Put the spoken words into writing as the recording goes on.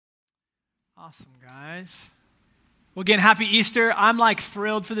Awesome, guys. Well, again, happy Easter. I'm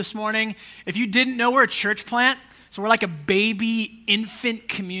thrilled for this morning. If you didn't know, we're a church plant. So we're like a baby infant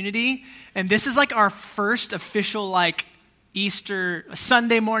community. And this is our first official Easter,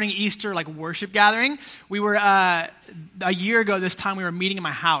 Sunday morning Easter worship gathering. We were, a year ago this time, we were meeting in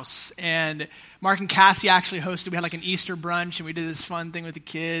my house. And Mark and Cassie actually hosted, we had an Easter brunch and we did this fun thing with the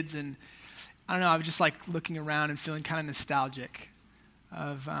kids. And I don't know, I was just looking around and feeling kind of nostalgic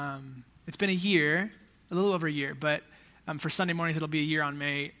of, it's been a year, a little over a year, but for Sunday mornings it'll be a year on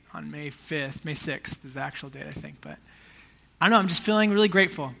May 5th, May 6th is the actual date, I think. But I don't know, I'm just feeling really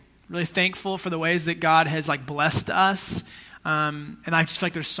grateful, really thankful for the ways that God has blessed us. And I just feel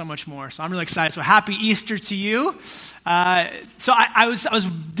like there's so much more. So I'm really excited. So happy Easter to you. So I was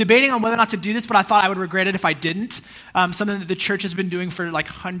debating on whether or not to do this, but I thought I would regret it if I didn't. Something that the church has been doing for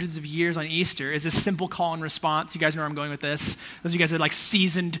hundreds of years on Easter is this simple call and response. You guys know where I'm going with this. Those of you guys that are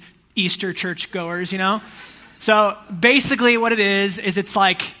seasoned Easter church goers, So basically what it is it's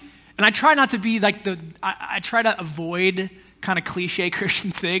and I try not to be I try to avoid kind of cliche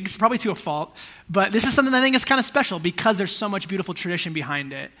Christian things, probably to a fault, but this is something I think is kind of special because there's so much beautiful tradition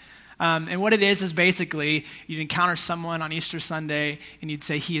behind it. And what it is basically you'd encounter someone on Easter Sunday and you'd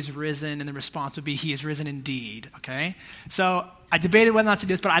say, "He is risen," and the response would be, "He is risen indeed," okay? So I debated whether or not to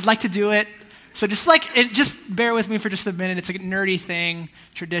do this, but I'd like to do it. So just bear with me for just a minute. It's a nerdy thing,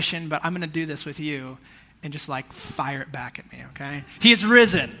 tradition, but I'm going to do this with you and just fire it back at me, okay? He is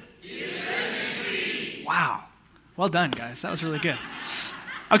risen. He is risen. Wow. Well done, guys. That was really good.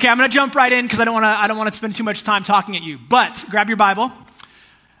 Okay, I'm going to jump right in because I don't want to spend too much time talking at you. But grab your Bible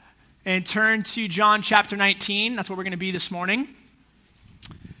and turn to John chapter 19. That's where we're going to be this morning.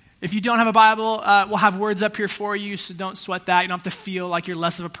 If you don't have a Bible, we'll have words up here for you, so don't sweat that. You don't have to feel like you're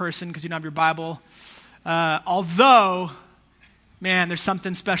less of a person because you don't have your Bible. Although, man, there's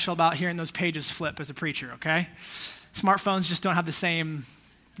something special about hearing those pages flip as a preacher, okay? Smartphones just don't have the same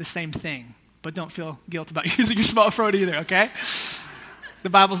thing, but don't feel guilt about using your smartphone either, okay?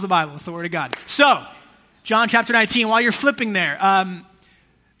 The Bible's the Bible. It's the Word of God. So, John chapter 19, while you're flipping there,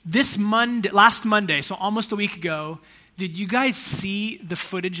 last Monday, so almost a week ago, did you guys see the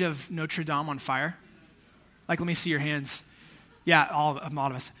footage of Notre Dame on fire? Let me see your hands. Yeah, all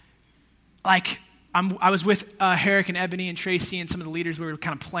of us. I was with Herrick and Ebony and Tracy and some of the leaders. We were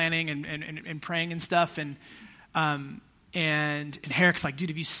kind of planning and praying and stuff. And Herrick's like, "Dude,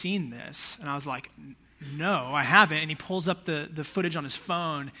 have you seen this?" And I was like, "No, I haven't." And he pulls up the footage on his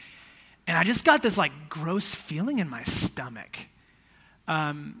phone. And I just got this gross feeling in my stomach.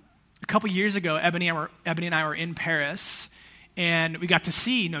 A couple years ago, Ebony and I were in Paris, and we got to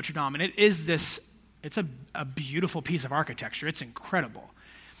see Notre Dame. And it's a beautiful piece of architecture. It's incredible.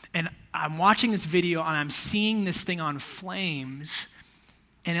 And I'm watching this video, and I'm seeing this thing on flames,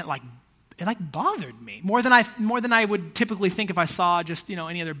 and it bothered me more than I would typically think if I saw just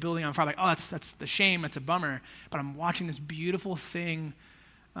any other building on fire. Oh, that's the shame. That's a bummer. But I'm watching this beautiful thing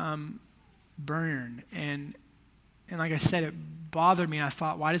burn, and like I said, it bothered me. And I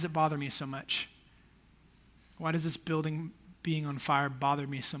thought, why does it bother me so much? Why does this building being on fire bother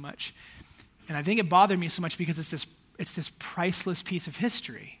me so much? And I think it bothered me so much because it's this priceless piece of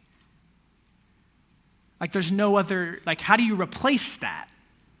history. There's no other, how do you replace that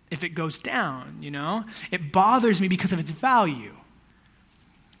if it goes down, It bothers me because of its value.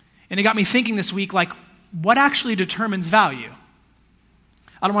 And it got me thinking this week, what actually determines value?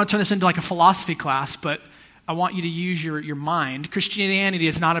 I don't want to turn this into a philosophy class, but I want you to use your mind. Christianity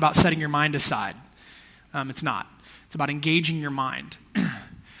is not about setting your mind aside. It's not. It's about engaging your mind.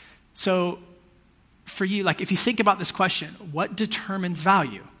 So for you, if you think about this question, what determines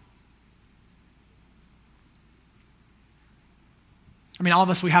value? I mean, all of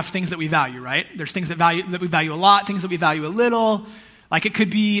us, we have things that we value, right? There's things that we value a lot, things that we value a little. It could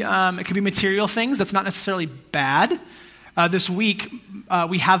be material things. That's not necessarily bad. This week,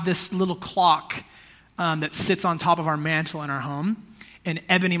 we have this little clock that sits on top of our mantle in our home. And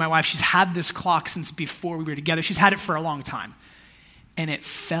Ebony, my wife, she's had this clock since before we were together. She's had it for a long time. And it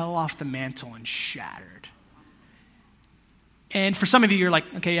fell off the mantle and shattered. And for some of you, you're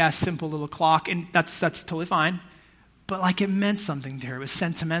like, okay, yeah, simple little clock. And that's totally fine. But it meant something to her. It was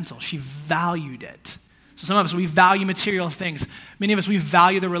sentimental. She valued it. So some of us, we value material things. Many of us, we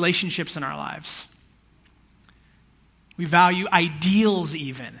value the relationships in our lives. We value ideals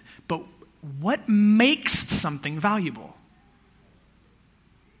even. But what makes something valuable?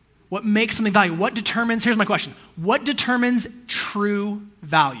 What makes something valuable? What determines, here's my question, what determines true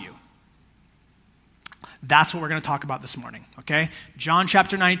value? That's what we're going to talk about this morning, okay? John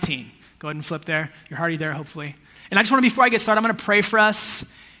chapter 19. Go ahead and flip there. You're already there, hopefully. And I just want to, before I get started, I'm going to pray for us.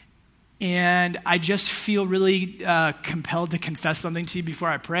 And I just feel really compelled to confess something to you before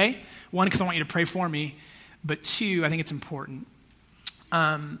I pray. One, because I want you to pray for me. But two, I think it's important.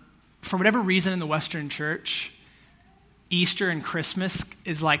 For whatever reason in the Western church, Easter and Christmas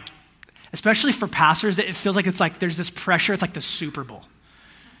is like, especially for pastors, it feels like it's like there's this pressure. It's like the Super Bowl.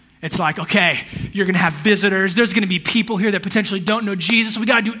 It's like, okay, you're going to have visitors. There's going to be people here that potentially don't know Jesus. We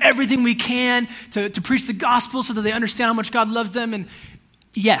got to do everything we can to preach the gospel so that they understand how much God loves them. And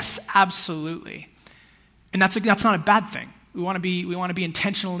yes, absolutely. And that's not a bad thing. We want to be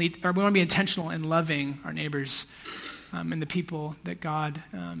intentional in loving our neighbors and the people that God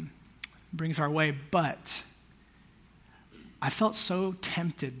brings our way. But I felt so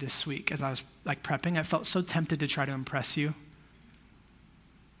tempted this week as I was like prepping. I felt so tempted to try to impress you.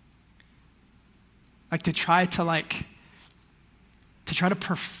 Like to try to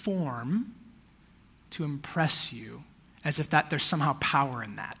perform to impress you as if that there's somehow power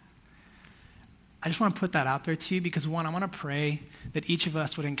in that. I just want to put that out there to you because one, I want to pray that each of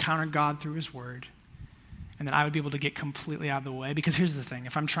us would encounter God through his word and that I would be able to get completely out of the way. Because here's the thing,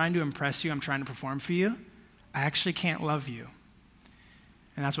 if I'm trying to impress you, I'm trying to perform for you, I actually can't love you.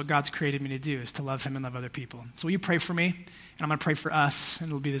 And that's what God's created me to do, is to love him and love other people. So will you pray for me? And I'm going to pray for us, and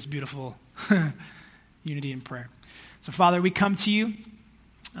it'll be this beautiful unity in prayer. So Father, we come to you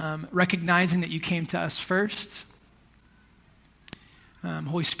recognizing that you came to us first.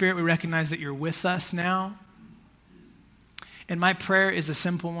 Holy Spirit, we recognize that you're with us now. And my prayer is a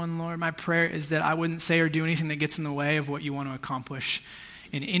simple one, Lord. My prayer is that I wouldn't say or do anything that gets in the way of what you want to accomplish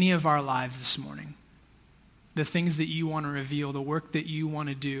in any of our lives this morning. The things that you want to reveal, the work that you want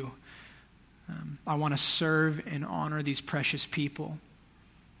to do. I want to serve and honor these precious people.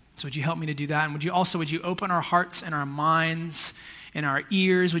 So would you help me to do that? And would you open our hearts and our minds and our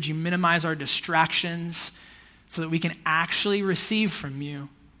ears? Would you minimize our distractions so that we can actually receive from you?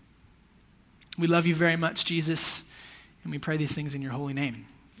 We love you very much, Jesus, and we pray these things in your holy name.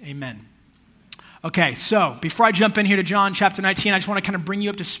 Amen. Okay, so before I jump in here to John chapter 19, I just want to kind of bring you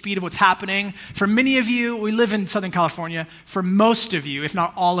up to speed of what's happening. For many of you, we live in Southern California. For most of you, if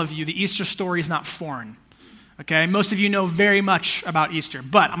not all of you, the Easter story is not foreign. Okay, most of you know very much about Easter,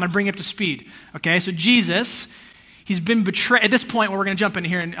 but I'm going to bring you up to speed. Okay, so Jesus, he's been betrayed. At this point, where we're going to jump in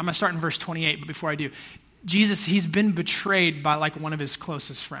here, and I'm going to start in verse 28, but before I do, Jesus, he's been betrayed by like one of his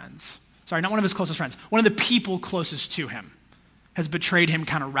closest friends. Sorry, not one of his closest friends. One of the people closest to him has betrayed him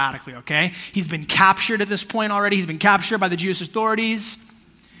kind of radically, okay? He's been captured at this point already. He's been captured by the Jewish authorities.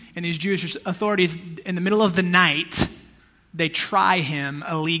 And these Jewish authorities, in the middle of the night, they try him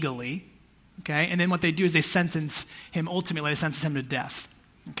illegally, okay? And then what they do is they sentence him to death,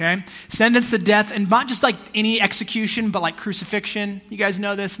 okay? Sentence to death, and not just like any execution, but like crucifixion. You guys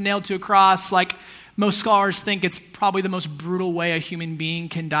know this, nailed to a cross. Like most scholars think it's probably the most brutal way a human being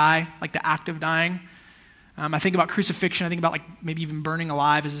can die, like the act of dying. I think about crucifixion. I think about like maybe even burning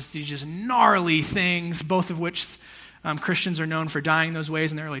alive as these just gnarly things, both of which Christians are known for dying those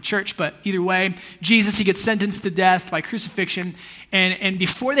ways in the early church. But either way, Jesus, he gets sentenced to death by crucifixion. And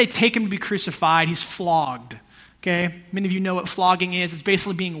before they take him to be crucified, he's flogged. Okay? Many of you know what flogging is. It's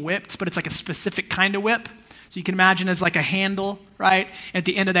basically being whipped, but it's like a specific kind of whip. So you can imagine it's like a handle, right? At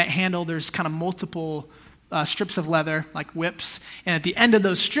the end of that handle, there's kind of multiple strips of leather, like whips. And at the end of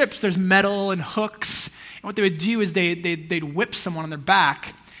those strips, there's metal and hooks. And what they would do is they'd whip someone on their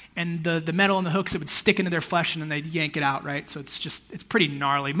back, and the metal and the hooks, it would stick into their flesh, and then they'd yank it out, right? So it's pretty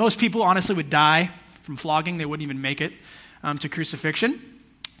gnarly. Most people, honestly, would die from flogging. They wouldn't even make it to crucifixion.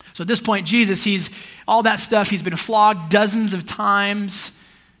 So at this point, Jesus, he's all that stuff. He's been flogged dozens of times.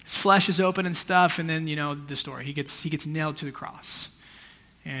 His flesh is open and stuff, and then, you know, the story. He gets nailed to the cross.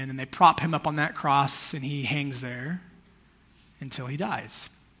 And then they prop him up on that cross, and he hangs there until he dies.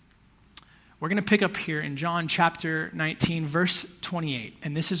 We're going to pick up here in John chapter 19, verse 28.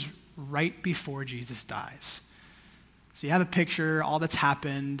 And this is right before Jesus dies. So you have a picture, all that's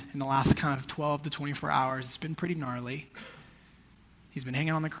happened in the last kind of 12 to 24 hours. It's been pretty gnarly. He's been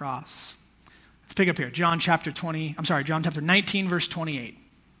hanging on the cross. Let's pick up here. John chapter 19, verse 28.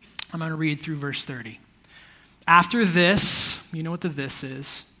 I'm going to read through verse 30. After this, you know what the this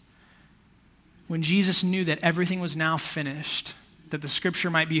is. When Jesus knew that everything was now finished, that the scripture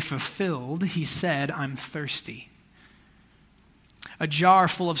might be fulfilled, he said, I'm thirsty. A jar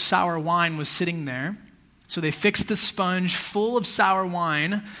full of sour wine was sitting there. So they fixed the sponge full of sour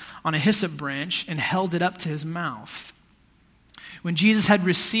wine on a hyssop branch and held it up to his mouth. When Jesus had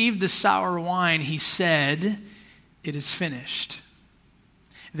received the sour wine, he said, it is finished.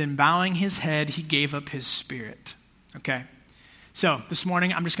 Then bowing his head, he gave up his spirit. Okay. So this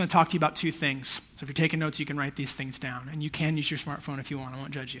morning, I'm just going to talk to you about two things. So if you're taking notes, you can write these things down. And you can use your smartphone if you want. I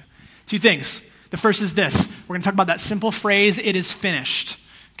won't judge you. Two things. The first is this. We're going to talk about that simple phrase, it is finished.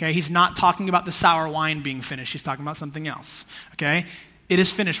 Okay, he's not talking about the sour wine being finished. He's talking about something else. Okay, it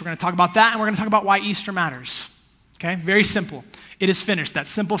is finished. We're going to talk about that, and we're going to talk about why Easter matters. Okay, very simple. It is finished. That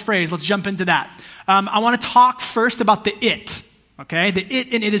simple phrase. Let's jump into that. I want to talk first about the it. Okay, the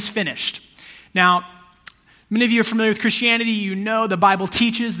it and it is finished. Now, many of you are familiar with Christianity. You know the Bible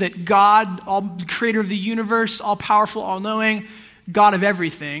teaches that God, the creator of the universe, all-powerful, all-knowing, God of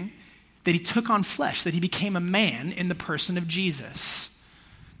everything, that he took on flesh, that he became a man in the person of Jesus.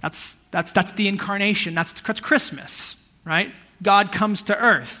 That's the incarnation. That's Christmas, right? God comes to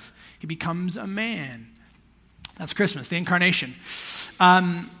earth. He becomes a man. That's Christmas, the incarnation.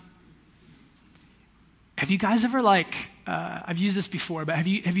 Have you guys ever I've used this before, but have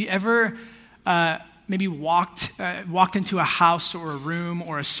you ever maybe walked into a house or a room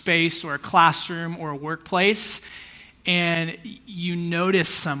or a space or a classroom or a workplace, and you notice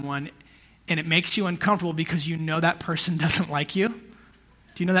someone and it makes you uncomfortable because you know that person doesn't like you?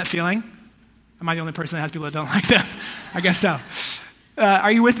 Do you know that feeling? Am I the only person that has people that don't like them? I guess so.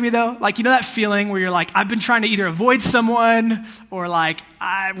 Are you with me though? You know that feeling where you're like, I've been trying to either avoid someone or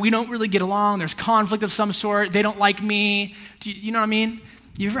we don't really get along. There's conflict of some sort. They don't like me. Do you know what I mean?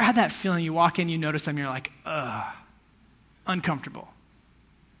 You ever had that feeling? You walk in, you notice them, you're like, uncomfortable.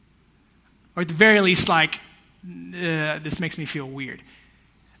 Or at the very least, this makes me feel weird.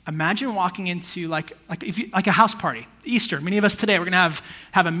 Imagine walking into a house party, Easter. Many of us today, we're going to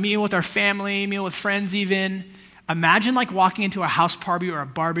have a meal with our family, meal with friends even. Imagine walking into a house party or a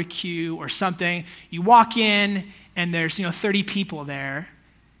barbecue or something. You walk in and there's 30 people there,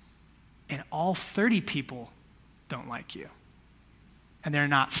 and all 30 people don't like you. And they're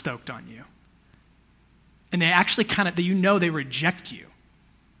not stoked on you. And they actually they reject you.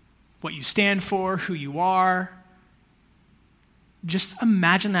 What you stand for, who you are. Just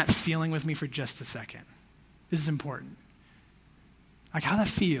imagine that feeling with me for just a second. This is important. How'd that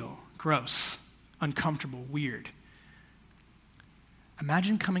feel? Gross, uncomfortable, weird.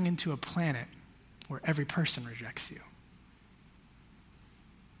 Imagine coming into a planet where every person rejects you.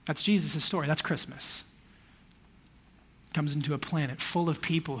 That's Jesus' story. That's Christmas. Comes into a planet full of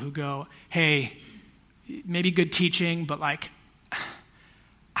people who go, hey, maybe good teaching, but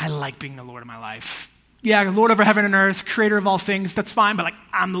I like being the Lord of my life. Yeah, Lord over heaven and earth, creator of all things, that's fine, but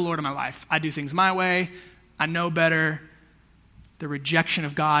I'm the Lord of my life. I do things my way. I know better. The rejection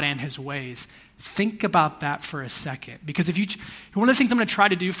of God and his ways. Think about that for a second. Because one of the things I'm going to try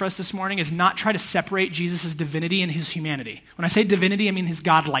to do for us this morning is not try to separate Jesus' divinity and his humanity. When I say divinity, I mean his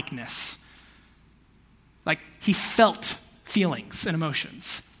godlikeness. He felt feelings and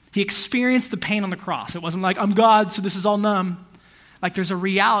emotions. He experienced the pain on the cross. It wasn't I'm God, so this is all numb. There's a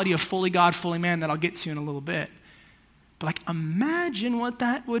reality of fully God, fully man that I'll get to in a little bit. But imagine what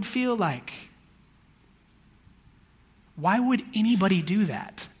that would feel like. Why would anybody do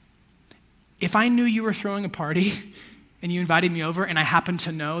that? If I knew you were throwing a party and you invited me over and I happened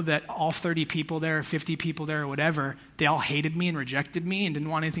to know that all 30 people there, or 50 people there or whatever, they all hated me and rejected me and didn't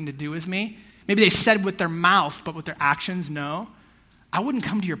want anything to do with me. Maybe they said with their mouth, but with their actions, no. I wouldn't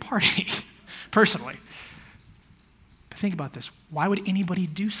come to your party, personally. But think about this. Why would anybody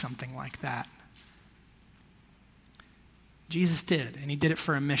do something like that? Jesus did, and he did it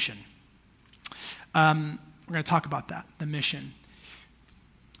for a mission. We're going to talk about that, the mission.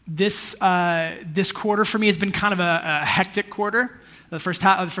 This quarter for me has been kind of a hectic quarter. The first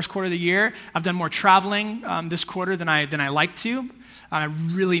quarter of the year, I've done more traveling this quarter than I like to. I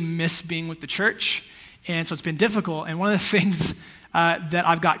really miss being with the church, and so it's been difficult. And one of the things that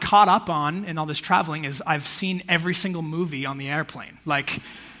I've got caught up on in all this traveling is I've seen every single movie on the airplane.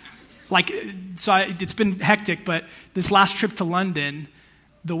 It's been hectic, but this last trip to London,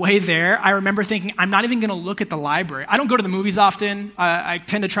 the way there, I remember thinking, I'm not even going to look at the library. I don't go to the movies often. I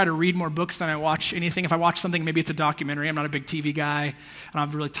tend to try to read more books than I watch anything. If I watch something, maybe it's a documentary. I'm not a big TV guy. I don't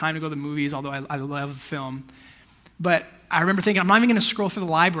have really time to go to the movies, although I love film. But I remember thinking, I'm not even going to scroll through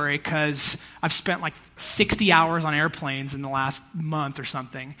the library because I've spent 60 hours on airplanes in the last month or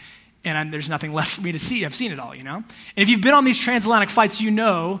something, and there's nothing left for me to see. I've seen it all, And if you've been on these transatlantic flights, you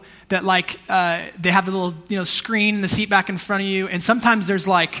know that they have the little screen in the seat back in front of you, and sometimes there's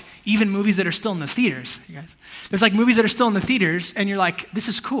even movies that are still in the theaters. You guys, there's movies that are still in the theaters, and you're like, this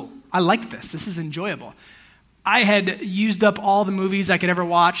is cool. I like this. This is enjoyable. I had used up all the movies I could ever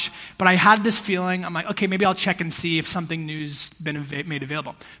watch, but I had this feeling, I'm like, okay, maybe I'll check and see if something new's been made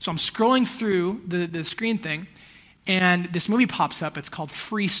available. So I'm scrolling through the screen thing, and this movie pops up. It's called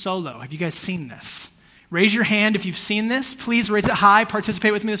Free Solo. Have you guys seen this? Raise your hand if you've seen this. Please raise it high.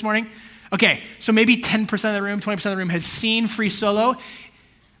 Participate with me this morning. Okay, so maybe 10% of the room, 20% of the room has seen Free Solo.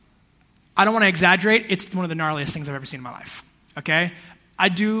 I don't want to exaggerate. It's one of the gnarliest things I've ever seen in my life, okay?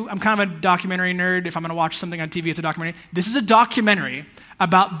 I'm kind of a documentary nerd. If I'm going to watch something on TV, it's a documentary. This is a documentary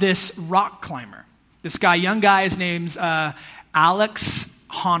about this rock climber. This guy, young guy, his name's Alex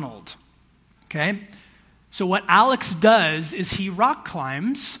Honnold, okay? So what Alex does is he rock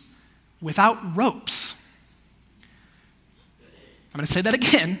climbs without ropes. I'm going to say that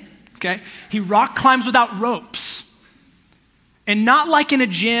again, okay? He rock climbs without ropes. And not like in a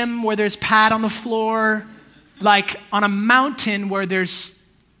gym where there's pad on the floor, like on a mountain where there's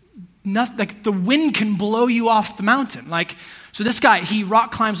nothing, like the wind can blow you off the mountain. So this guy, he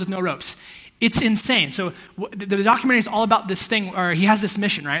rock climbs with no ropes. It's insane. So the documentary is all about this thing, or he has this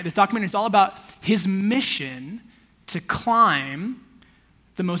mission, right? This documentary is all about his mission to climb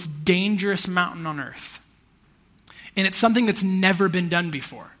the most dangerous mountain on earth. And it's something that's never been done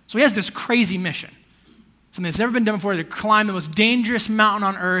before. So he has this crazy mission. Something that's never been done before, to climb the most dangerous mountain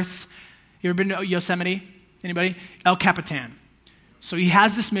on earth. You ever been to Yosemite? Anybody? El Capitan. So he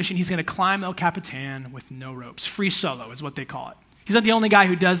has this mission. He's going to climb El Capitan with no ropes. Free solo is what they call it. He's not the only guy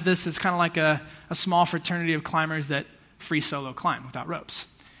who does this. It's kind of like a small fraternity of climbers that free solo climb without ropes.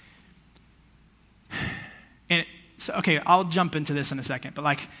 And so, okay, I'll jump into this in a second.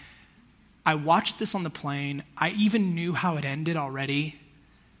 But I watched this on the plane. I even knew how it ended already.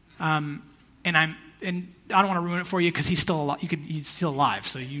 And I don't want to ruin it for you because he's still alive. He's still alive,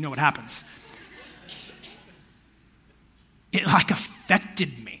 so you know what happens. It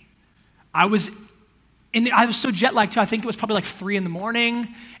affected me. I was so jet lagged too. I think it was probably 3 a.m,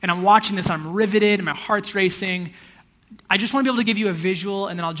 and I'm watching this. I'm riveted, and my heart's racing. I just want to be able to give you a visual,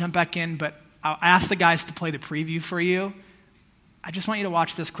 and then I'll jump back in. But I'll ask the guys to play the preview for you. I just want you to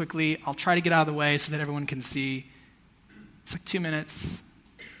watch this quickly. I'll try to get out of the way so that everyone can see. It's 2 minutes.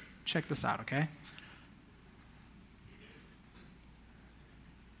 Check this out, okay?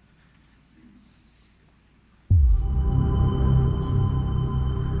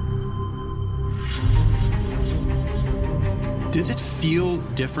 Does it feel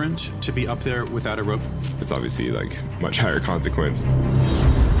different to be up there without a rope? It's obviously much higher consequence.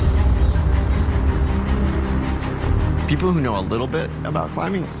 People who know a little bit about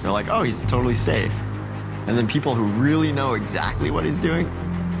climbing, they're like, oh, he's totally safe. And then people who really know exactly what he's doing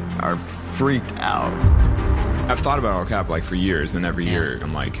are freaked out. I've thought about El Cap for years, and every year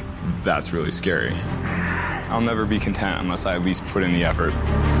I'm like, that's really scary. I'll never be content unless I at least put in the effort.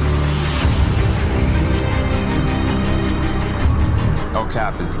 El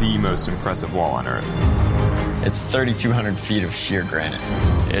Cap is the most impressive wall on Earth. It's 3,200 feet of sheer granite.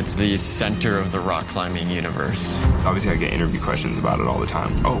 It's the center of the rock climbing universe. Obviously, I get interview questions about it all the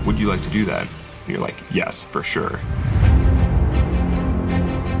time. Oh, would you like to do that? And you're like, yes, for sure.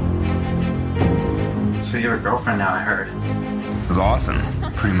 So you have a girlfriend now, I heard. It was awesome.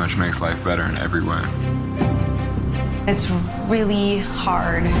 Pretty much makes life better in every way. It's really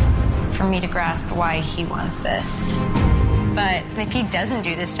hard for me to grasp why he wants this. But if he doesn't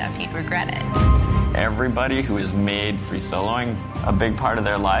do this stuff, he'd regret it. Everybody who has made free soloing a big part of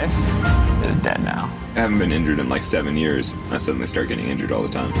their life is dead now. I haven't been injured in 7 years. I suddenly start getting injured all the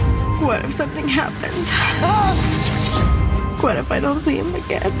time. What if something happens? What if I don't see him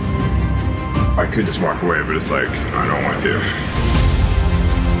again? I could just walk away, but it's I don't want to.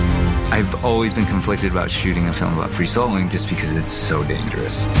 I've always been conflicted about shooting a film about free soloing just because it's so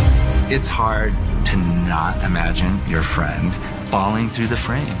dangerous. It's hard to not imagine your friend falling through the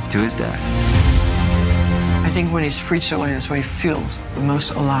frame to his death. I think when he's free soloing, that's when he feels the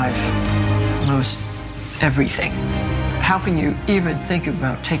most alive, most everything. How can you even think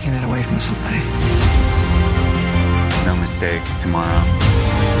about taking it away from somebody? No mistakes tomorrow.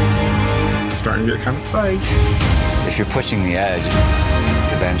 It's starting to get kind of psyched. If you're pushing the edge,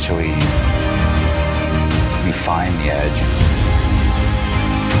 eventually you find the edge.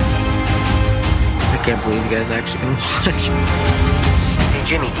 I can't believe you guys actually can watch. Hey,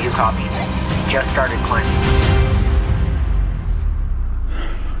 Jimmy, do you copy? Just started climbing.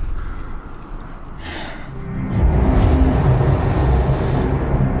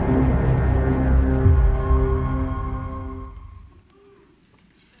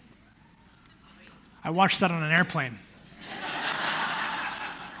 I watched that on an airplane.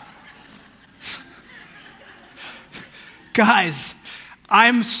 Guys,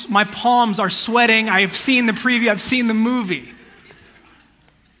 my palms are sweating. I've seen the preview. I've seen the movie.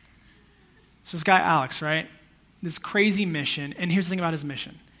 So this guy, Alex, right? This crazy mission. And here's the thing about his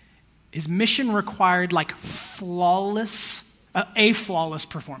mission. His mission required flawless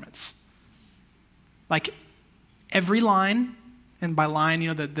performance. Like every line, and by line,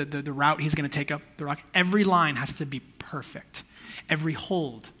 the route he's going to take up the rock, every line has to be perfect. Every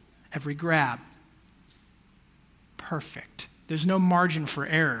hold, every grab, perfect. There's no margin for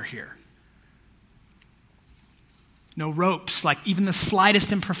error here. No ropes, like even the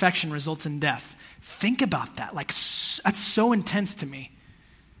slightest imperfection results in death. Think about that. Like, that's so intense to me.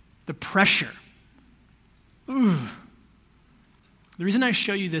 The pressure. Ooh. The reason I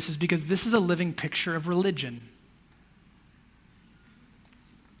show you this is because this is a living picture of religion.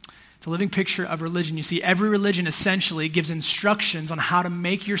 It's a living picture of religion. You see, every religion essentially gives instructions on how to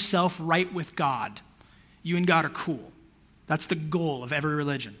make yourself right with God. You and God are cool. That's the goal of every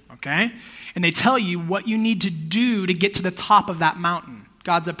religion, okay? And they tell you what you need to do to get to the top of that mountain.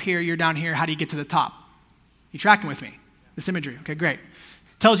 God's up here, you're down here. How do you get to the top? You tracking with me? This imagery, okay, great.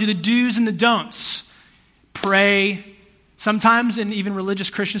 Tells you the do's and the don'ts. Pray. Sometimes in even religious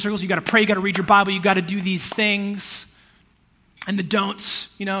Christian circles, you got to pray, you got to read your Bible, you got to do these things. And the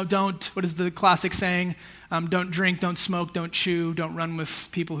don'ts, don't, what is the classic saying? Don't drink, don't smoke, don't chew, don't run with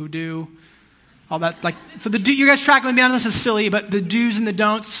people who do. All that, so you guys tracking with me on this is silly, but the do's and the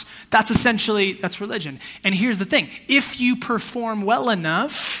don'ts, that's religion. And here's the thing. If you perform well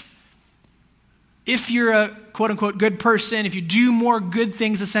enough, if you're a quote unquote good person, if you do more good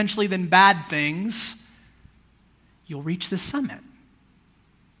things essentially than bad things, you'll reach the summit.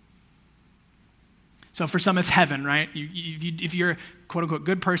 So for some, it's heaven, right? If you're a quote-unquote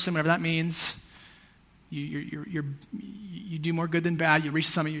good person, whatever that means, you do more good than bad, you reach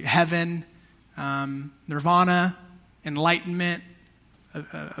the summit, heaven, nirvana, enlightenment,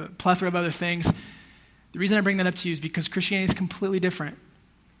 a plethora of other things. The reason I bring that up to you is because Christianity is completely different.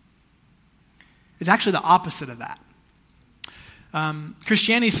 It's actually the opposite of that.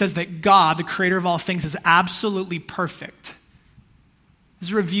 Christianity says that God, the creator of all things, is absolutely perfect. This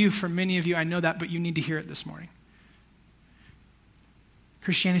is a review for many of you. I know that, but you need to hear it this morning.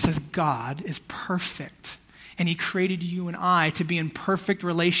 Christianity says God is perfect, and he created you and I to be in perfect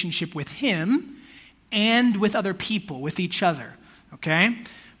relationship with him and with other people, with each other, okay?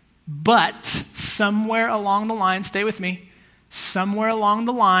 But somewhere along the line, stay with me, somewhere along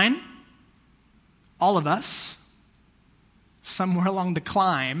the line, all of us, somewhere along the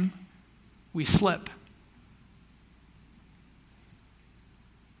climb, we slip.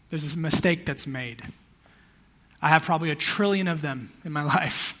 There's this mistake that's made. I have probably 1 trillion of them in my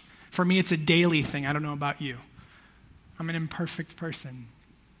life. For me, it's a daily thing. I don't know about you. I'm an imperfect person.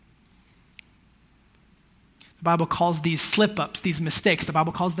 The Bible calls these slip-ups, these mistakes, the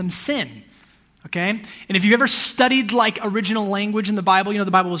Bible calls them sin. Okay? And if you've ever studied original language in the Bible,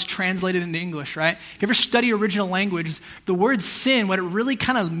 the Bible was translated into English, right? If you ever study original language, the word sin, what it really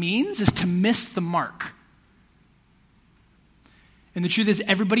kind of means is to miss the mark. And the truth is,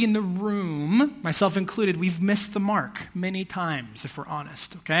 everybody in the room, myself included, we've missed the mark many times, if we're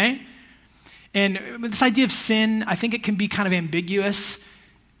honest, okay? And this idea of sin, I think it can be kind of ambiguous.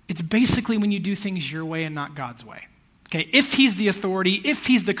 It's basically when you do things your way and not God's way. Okay, if he's the authority, if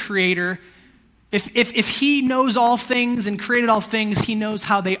he's the creator, if he knows all things and created all things, he knows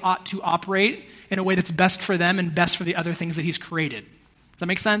how they ought to operate in a way that's best for them and best for the other things that he's created. Does that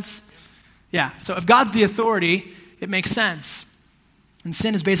make sense? Yeah, so if God's the authority, it makes sense. And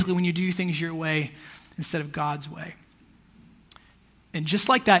sin is basically when you do things your way instead of God's way. And just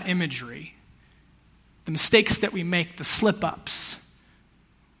like that imagery, the mistakes that we make, the slip-ups,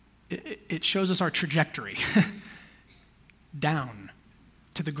 it shows us our trajectory down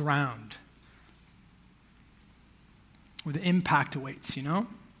to the ground where the impact awaits, And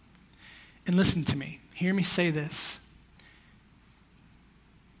listen to me. Hear me say this.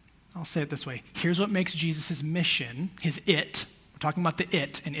 I'll say it this way. Here's what makes Jesus' mission, his it. We're talking about the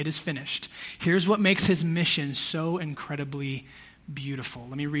it, and it is finished. Here's what makes his mission so incredibly beautiful.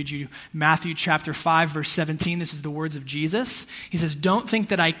 Let me read you Matthew chapter 5, verse 17. This is the words of Jesus. He says, don't think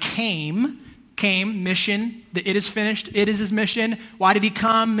that I came, mission, that it is finished. It is his mission. Why did he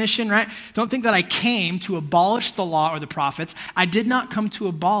come? Mission, right? Don't think that I came to abolish the law or the prophets. I did not come to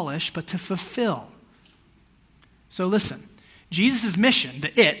abolish, but to fulfill. So listen, Jesus' mission,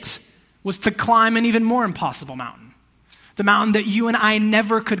 the it, was to climb an even more impossible mountain. The mountain that you and I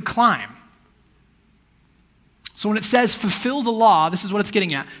never could climb. So when it says fulfill the law, this is what it's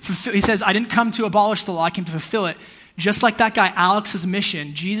getting at. He says, I didn't come to abolish the law, I came to fulfill it. Just like that guy, Alex's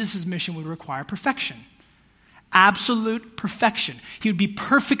mission, Jesus' mission would require perfection. Absolute perfection. He would be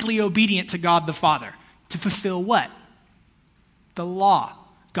perfectly obedient to God the Father. To fulfill what? The law.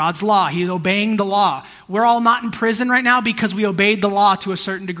 God's law. He's obeying the law. We're all not in prison right now because we obeyed the law to a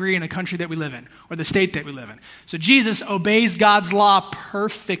certain degree in the country that we live in, or the state that we live in. So Jesus obeys God's law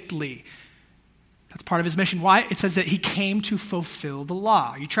perfectly. It's part of his mission. Why? It says that he came to fulfill the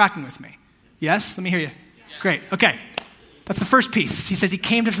law. Are you tracking with me? Yes? Let me hear you. Great. Okay. That's the first piece. He says he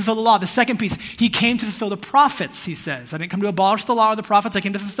came to fulfill the law. The second piece, he came to fulfill the prophets, he says. I didn't come to abolish the law or the prophets. I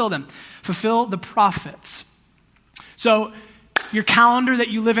came to fulfill them. Fulfill the prophets. So your calendar that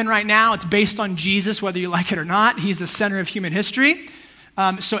you live in right now, it's based on Jesus, whether you like it or not. He's the center of human history.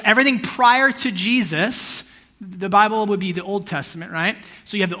 So everything prior to Jesus, the Bible would be the Old Testament, right?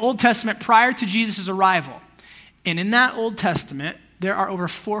 So you have the Old Testament prior to Jesus' arrival. And in that Old Testament, there are over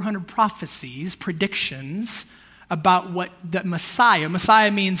 400 prophecies, predictions about what the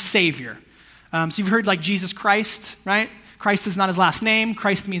Messiah means Savior. So you've heard like Jesus Christ, right? Christ is not his last name.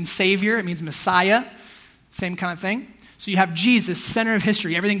 Christ means Savior. It means Messiah. Same kind of thing. So you have Jesus, center of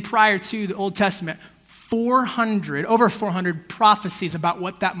history, everything prior to the Old Testament. Over 400 prophecies about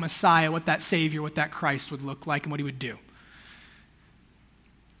what that Messiah, what that Savior, what that Christ would look like and what he would do.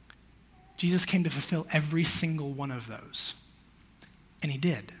 Jesus came to fulfill every single one of those. And he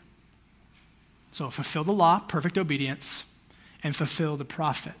did. So fulfill the law, perfect obedience, and fulfill the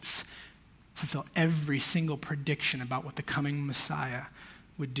prophets. Fulfill every single prediction about what the coming Messiah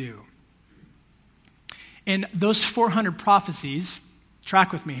would do. And those 400 prophecies,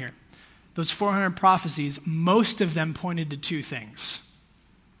 track with me here. Those 400 prophecies, most of them pointed to two things.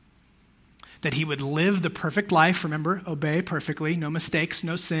 That he would live the perfect life, remember, obey perfectly, no mistakes,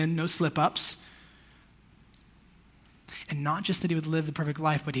 no sin, no slip-ups. And not just that he would live the perfect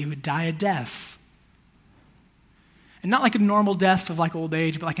life, but he would die a death. And not like a normal death of like old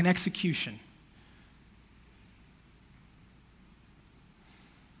age, but like an execution.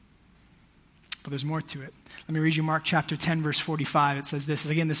 But there's more to it. Let me read you Mark chapter 10, verse 45. It says this.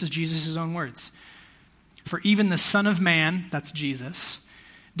 Again, this is Jesus' own words. For even the Son of Man, that's Jesus,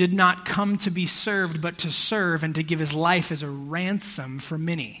 did not come to be served, but to serve and to give his life as a ransom for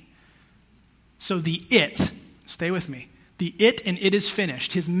many. So stay with me, the and it is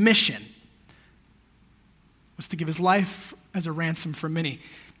finished, his mission was to give his life as a ransom for many.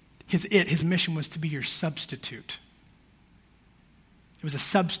 His mission was to be your substitute. It was a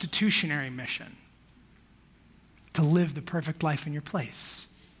substitutionary mission to live the perfect life in your place,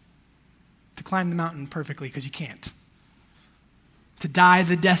 to climb the mountain perfectly because you can't, to die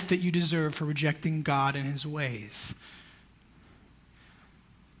the death that you deserve for rejecting God and his ways.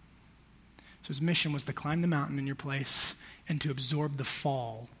 So his mission was to climb the mountain in your place and to absorb the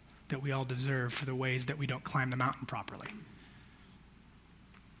fall that we all deserve for the ways that we don't climb the mountain properly.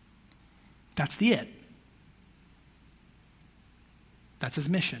 That's the it. That's his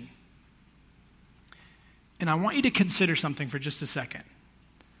mission. And I want you to consider something for just a second.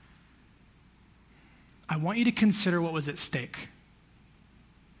 I want you to consider what was at stake.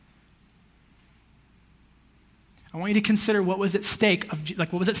 I want you to consider what was at stake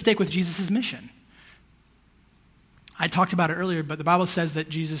what was at stake with Jesus' mission. I talked about it earlier, but the Bible says that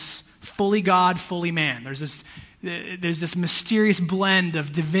Jesus, fully God, fully man. There's this mysterious blend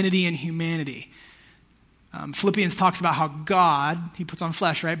of divinity and humanity. Philippians talks about how God, he puts on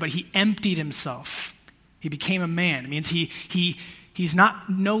flesh, right? But he emptied himself. He became a man. It means he's not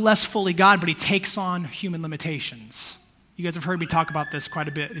no less fully God, but he takes on human limitations. You guys have heard me talk about this quite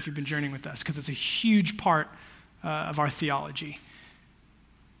a bit if you've been journeying with us, because it's a huge part of our theology.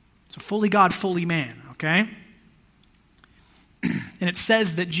 So fully God, fully man, okay? And it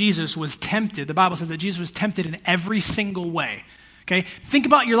says that Jesus was tempted. The Bible says that Jesus was tempted in every single way, okay? Think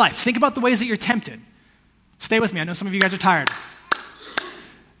about your life. Think about the ways that you're tempted. Stay with me. I know some of you guys are tired.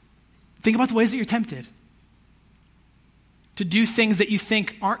 Think about the ways that you're tempted to do things that you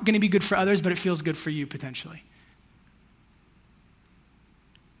think aren't going to be good for others, but it feels good for you potentially.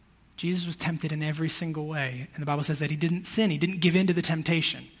 Jesus was tempted in every single way, and the Bible says that he didn't sin. He didn't give in to the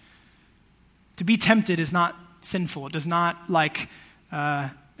temptation. To be tempted is not sinful. It does not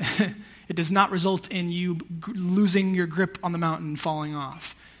it does not result in you losing your grip on the mountain and falling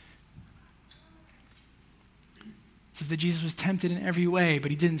off. It says that Jesus was tempted in every way, but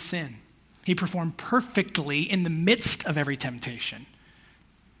he didn't sin. He performed perfectly in the midst of every temptation.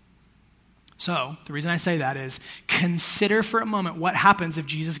 So, the reason I say that is, consider for a moment what happens if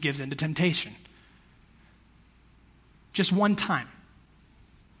Jesus gives in to temptation. Just one time.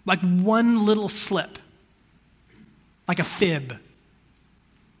 Like one little slip. Like a fib.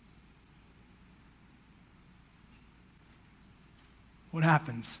 What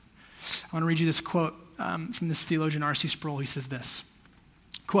happens? I want to read you this quote from this theologian, R.C. Sproul. He says this,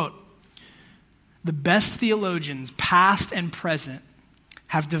 quote, "The best theologians, past and present,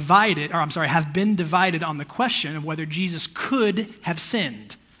 have been divided on the question of whether Jesus could have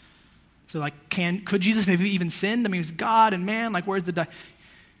sinned." So could Jesus have even sinned? I mean, he was God and man, where's the...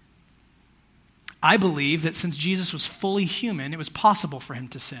 I believe that since Jesus was fully human, it was possible for him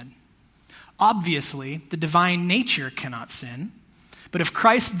to sin. Obviously, the divine nature cannot sin, but if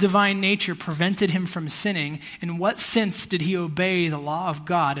Christ's divine nature prevented him from sinning, in what sense did he obey the law of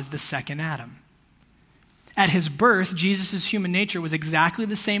God as the second Adam? At his birth, Jesus' human nature was exactly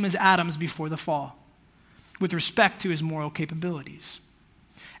the same as Adam's before the fall, with respect to his moral capabilities.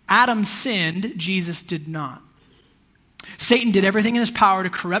 Adam sinned, Jesus did not. Satan did everything in his power to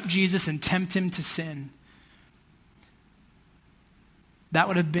corrupt Jesus and tempt him to sin. That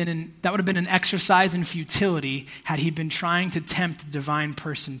would have been an exercise in futility had he been trying to tempt a divine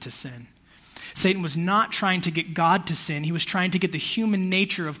person to sin. Satan was not trying to get God to sin. He was trying to get the human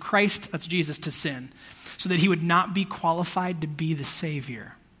nature of Christ, that's Jesus, to sin, so that he would not be qualified to be the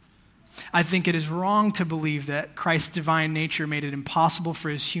Savior. I think it is wrong to believe that Christ's divine nature made it impossible for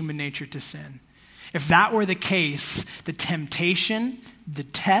his human nature to sin. If that were the case, the temptation, the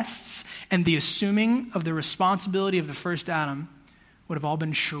tests, and the assuming of the responsibility of the first Adam would have all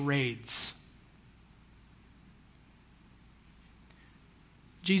been charades.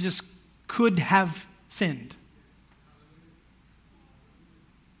 Jesus could have sinned.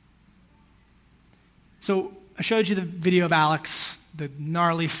 So I showed you the video of Alex, the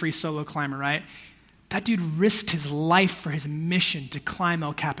gnarly free solo climber, right? That dude risked his life for his mission to climb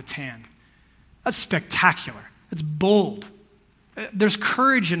El Capitan. That's spectacular. That's bold. There's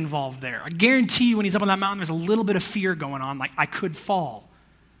courage involved there. I guarantee you when he's up on that mountain, there's a little bit of fear going on, like I could fall.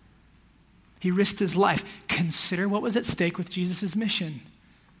 He risked his life. Consider what was at stake with Jesus' mission.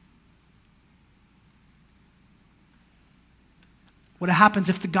 What happens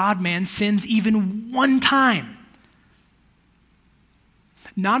if the God-man sins even one time?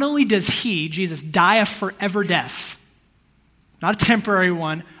 Not only does he, Jesus, die a forever death, not a temporary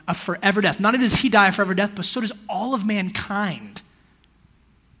one, a forever death. Not only does he die a forever death, but so does all of mankind.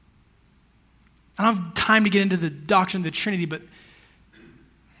 I don't have time to get into the doctrine of the Trinity, but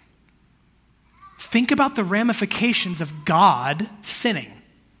think about the ramifications of God sinning.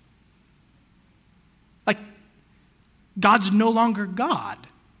 Like, God's no longer God.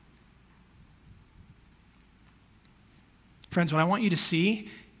 Friends, what I want you to see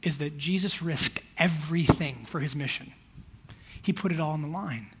is that Jesus risked everything for his mission. He put it all on the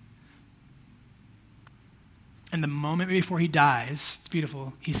line. And the moment before he dies, it's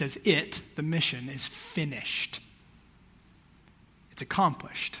beautiful, he says, the mission is finished. It's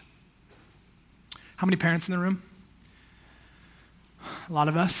accomplished. How many parents in the room? A lot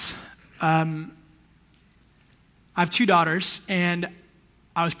of us. I have two daughters, and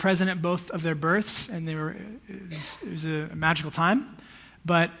I was present at both of their births, and it was a magical time.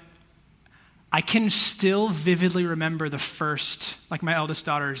 But I can still vividly remember the first, like my eldest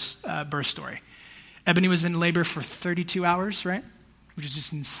daughter's birth story. Ebony was in labor for 32 hours, right? Which is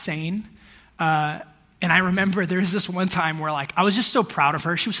just insane. And I remember there was this one time where I was just so proud of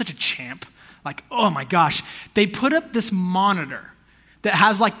her. She was such a champ. Oh my gosh. They put up this monitor that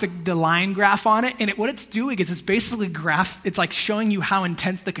has the line graph on it. And what it's doing is it's basically it's showing you how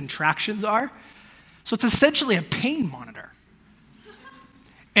intense the contractions are. So it's essentially a pain monitor.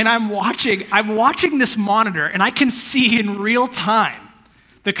 And I'm watching this monitor, and I can see in real time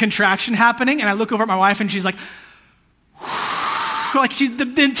the contraction happening, and I look over at my wife, and she's like she's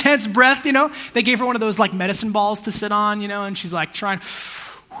the intense breath, They gave her one of those medicine balls to sit on, and she's trying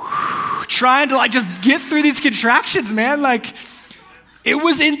to just get through these contractions, man. It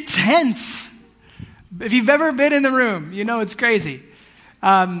was intense. If you've ever been in the room, it's crazy.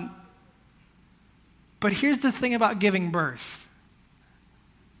 But here's the thing about giving birth.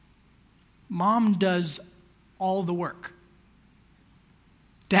 Mom does all the work.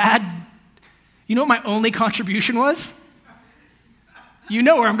 Dad, you know what my only contribution was? You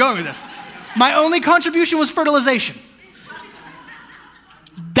know where I'm going with this. My only contribution was fertilization.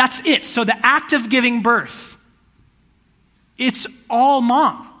 That's it. So the act of giving birth, it's all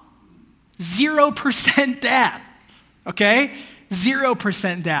mom. 0% dad. Okay?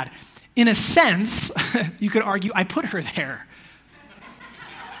 0% dad. In a sense, you could argue I put her there.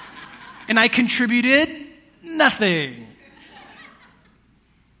 And I contributed nothing.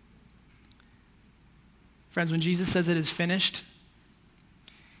 Friends, when Jesus says it is finished,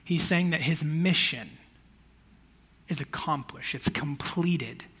 he's saying that his mission is accomplished. It's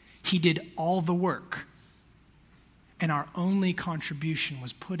completed. He did all the work. And our only contribution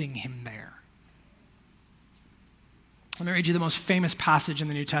was putting him there. Let me read you the most famous passage in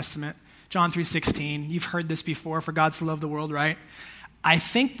the New Testament, John 3:16. You've heard this before, for God so loved the world, right? I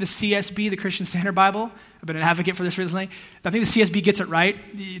think the CSB, the Christian Standard Bible, I've been an advocate for this recently. I think the CSB gets it right.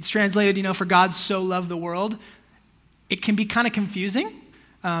 It's translated, for God so loved the world. It can be kind of confusing.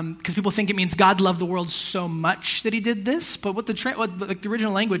 because people think it means God loved the world so much that he did this. But what the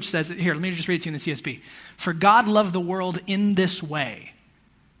original language says, here, let me just read it to you in the CSB. For God loved the world in this way,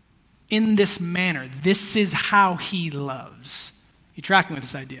 in this manner. This is how he loves. You tracking with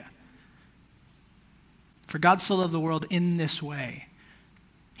this idea? For God so loved the world in this way.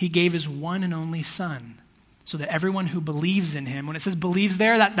 He gave his one and only Son, so that everyone who believes in him, when it says believes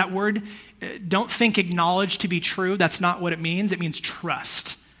there, that word, don't think acknowledge to be true. That's not what it means. It means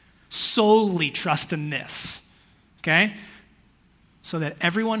trust. Solely trust in this. Okay? So that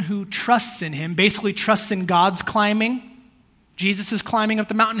everyone who trusts in him, basically trusts in God's climbing. Jesus is climbing up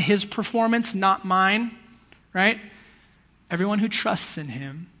the mountain, his performance, not mine. Right? Everyone who trusts in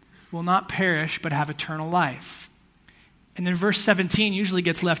him will not perish but have eternal life. And then verse 17 usually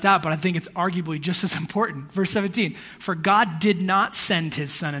gets left out, but I think it's arguably just as important. Verse 17, for God did not send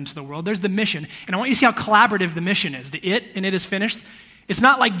his Son into the world. There's the mission. And I want you to see how collaborative the mission is. The it and it is finished. It's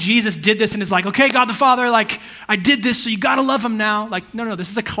not like Jesus did this and is like, okay, God the Father, like I did this, so you got to love him now. Like, no,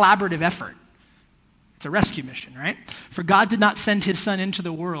 this is a collaborative effort. It's a rescue mission, right? For God did not send his Son into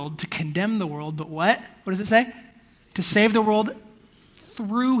the world to condemn the world, but what? What does it say? To save the world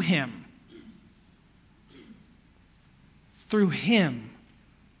through him. Through him,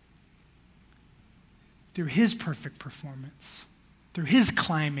 through his perfect performance, through his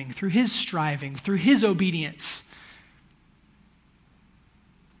climbing, through his striving, through his obedience.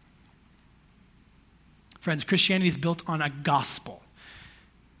 Friends, Christianity is built on a gospel.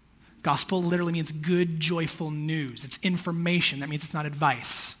 Gospel literally means good, joyful news. It's information. That means it's not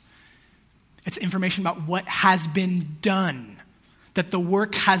advice. It's information about what has been done, that the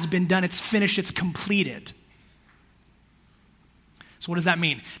work has been done. It's finished. It's completed. So what does that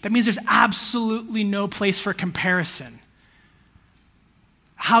mean? That means there's absolutely no place for comparison.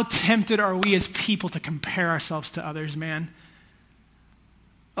 How tempted are we as people to compare ourselves to others, man?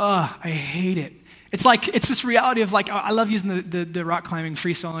 I hate it. It's this reality of like, I love using the rock climbing,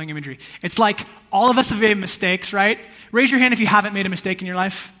 free soloing imagery. It's like all of us have made mistakes, right? Raise your hand if you haven't made a mistake in your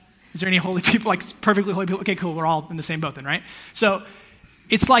life. Is there any holy people, like perfectly holy people? Okay, cool, we're all in the same boat then, right? So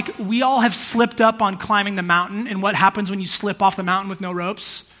it's like we all have slipped up on climbing the mountain, and what happens when you slip off the mountain with no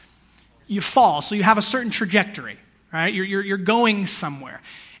ropes? You fall, so you have a certain trajectory, right? You're going somewhere.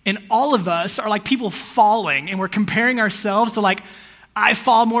 And all of us are like people falling, and we're comparing ourselves to like, I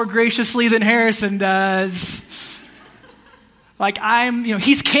fall more graciously than Harrison does. Like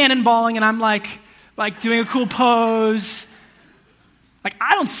he's cannonballing, and I'm like doing a cool pose. Like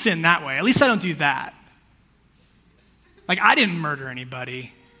I don't sin that way. At least I don't do that. Like, I didn't murder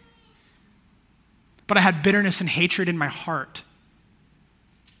anybody, but I had bitterness and hatred in my heart.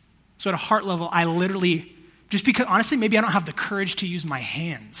 So at a heart level, I literally, just because, honestly, maybe I don't have the courage to use my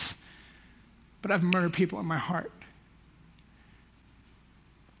hands, but I've murdered people in my heart.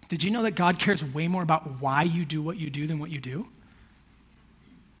 Did you know that God cares way more about why you do what you do than what you do?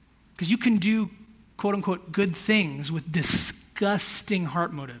 Because you can do, quote unquote, good things with disgusting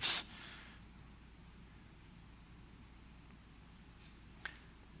heart motives.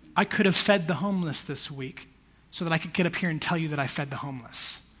 I could have fed the homeless this week so that I could get up here and tell you that I fed the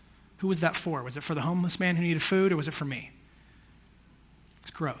homeless. Who was that for? Was it for the homeless man who needed food, or was it for me? It's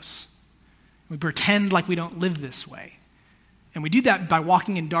gross. We pretend like we don't live this way. And we do that by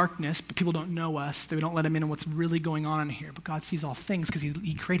walking in darkness, but people don't know us. They don't let them in on what's really going on in here. But God sees all things because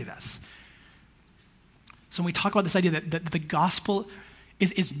he created us. So when we talk about this idea that the gospel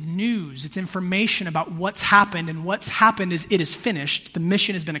is news, it's information about what's happened, and what's happened is it is finished. The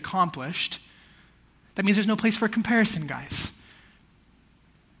mission has been accomplished. That means there's no place for comparison, guys.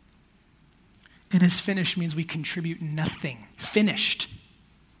 It is finished means we contribute nothing. Finished.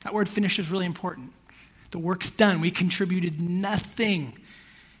 That word finished is really important. The work's done. We contributed nothing.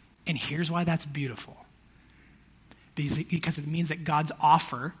 And here's why that's beautiful. Because it means that God's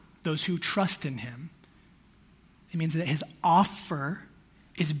offer, those who trust in him, it means that his offer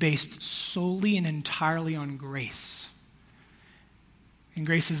is based solely and entirely on grace. And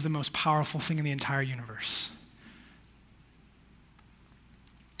grace is the most powerful thing in the entire universe.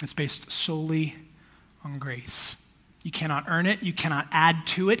 It's based solely on grace. You cannot earn it. You cannot add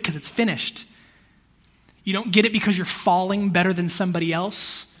to it because it's finished. You don't get it because you're falling better than somebody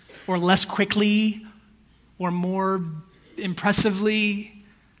else, or less quickly, or more impressively.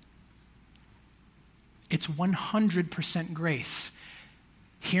 It's 100% grace.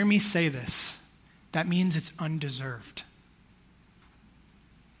 Hear me say this. That means it's undeserved.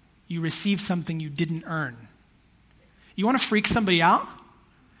 You receive something you didn't earn. You want to freak somebody out?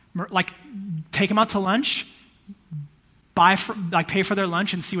 Like, take them out to lunch, pay for their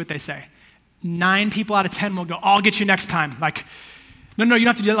lunch and see what they say. 9 people out of 10 will go, I'll get you next time. Like, No, you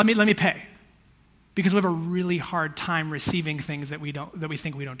don't have to do that. Let me pay. Because we have a really hard time receiving things that we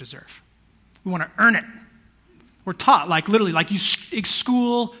think we don't deserve. We want to earn it. We're taught, like literally, like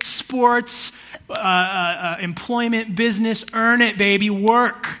school, sports, employment, business, earn it, baby,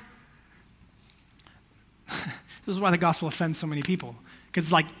 work. This is why the gospel offends so many people.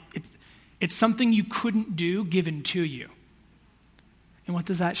 Because it's something you couldn't do given to you. And what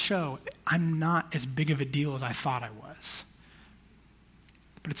does that show? I'm not as big of a deal as I thought I was.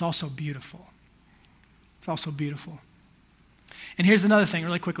 But it's also beautiful. It's also beautiful. And here's another thing,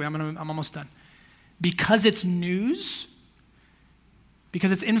 really quickly. I'm almost done. Because it's news,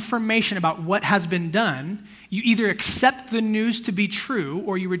 because it's information about what has been done, you either accept the news to be true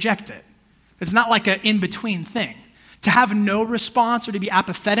or you reject it. It's not like an in-between thing. To have no response or to be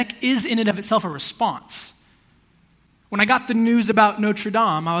apathetic is in and of itself a response. When I got the news about Notre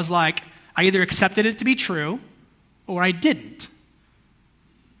Dame, I was like, I either accepted it to be true or I didn't.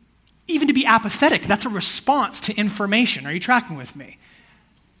 Even to be apathetic, that's a response to information. Are you tracking with me?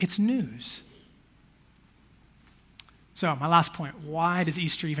 It's news. So, my last point, why does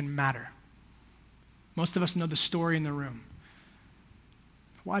Easter even matter? Most of us know the story in the room.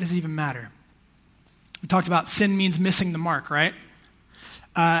 Why does it even matter? We talked about sin means missing the mark, right?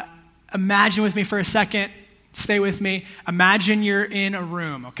 Imagine with me for a second, stay with me. Imagine you're in a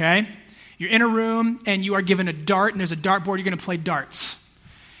room, okay? You're in a room and you are given a dart and there's a dartboard, you're going to play darts.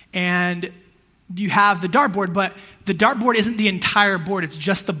 And you have the dartboard, but the dartboard isn't the entire board, it's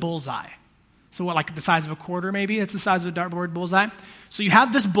just the bullseye. So what, like the size of a quarter maybe? That's the size of a dartboard bullseye. So you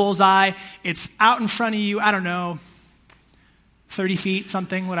have this bullseye, it's out in front of you, I don't know, 30 feet,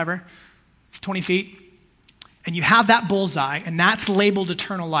 something, whatever, 20 feet. And you have that bullseye, and that's labeled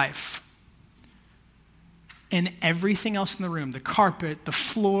eternal life. And everything else in the room, the carpet, the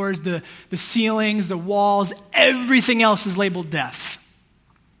floors, the ceilings, the walls, everything else is labeled death.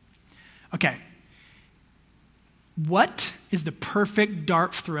 Okay. What is the perfect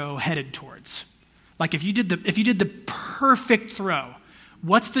dart throw headed towards? Like if you did the perfect throw,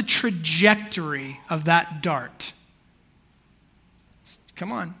 what's the trajectory of that dart?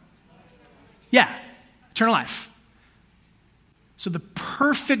 Come on. Yeah, eternal life. So the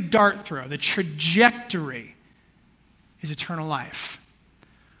perfect dart throw, the trajectory is eternal life.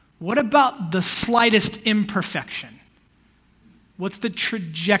 What about the slightest imperfection? What's the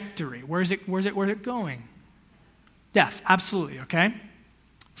trajectory? Where's it going? Death, absolutely, okay?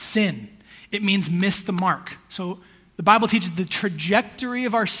 Sin, it means miss the mark. So the Bible teaches the trajectory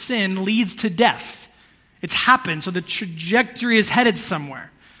of our sin leads to death. It's happened, so the trajectory is headed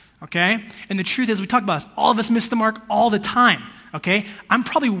somewhere, okay? And the truth is, we talk about this, all of us miss the mark all the time, okay? I'm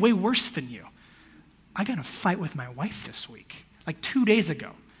probably way worse than you. I got in a fight with my wife this week, like 2 days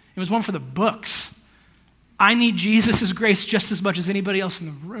ago. It was one for the books. I need Jesus' grace just as much as anybody else in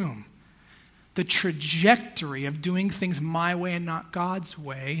the room. The trajectory of doing things my way and not God's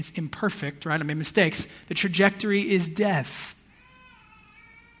way, it's imperfect, right? I made mistakes. The trajectory is death.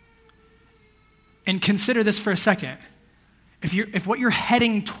 And consider this for a second. If what you're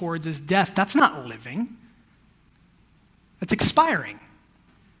heading towards is death, that's not living. That's expiring.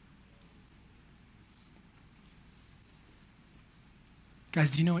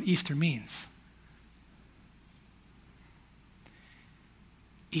 Guys, do you know what Easter means?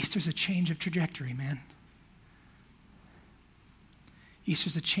 Easter's a change of trajectory, man.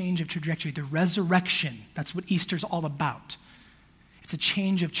 Easter's a change of trajectory. The resurrection, that's what Easter's all about. It's a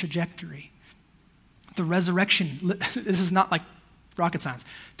change of trajectory. The resurrection, this is not like rocket science.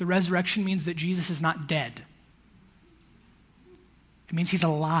 The resurrection means that Jesus is not dead. It means he's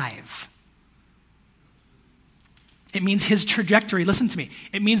alive. It means his trajectory, listen to me,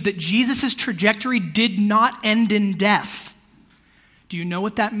 it means that Jesus' trajectory did not end in death. Do you know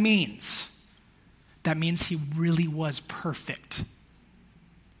what that means? That means he really was perfect.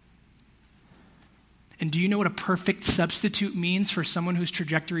 And do you know what a perfect substitute means for someone whose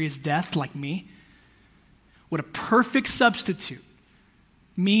trajectory is death, like me? What a perfect substitute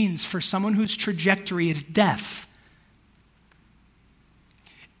means for someone whose trajectory is death.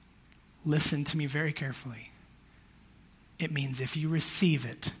 Listen to me very carefully. It means if you receive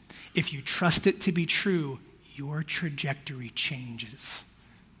it, if you trust it to be true, your trajectory changes.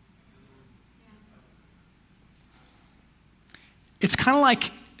 It's kind of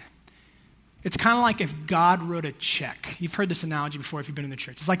like if God wrote a check. You've heard this analogy before if you've been in the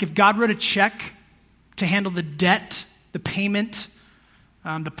church. It's like if God wrote a check to handle the debt, the payment,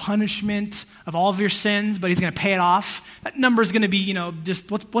 the punishment of all of your sins, but he's going to pay it off. That number is going to be,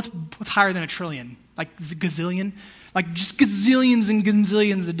 just what's higher than $1 trillion? Like gazillion? Like just gazillions and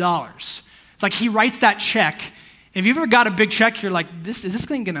gazillions of dollars. It's like he writes that check If you've ever got a big check, you're like, is this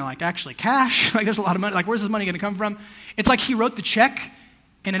thing gonna like actually cash? Like there's a lot of money, like where's this money gonna come from? It's like he wrote the check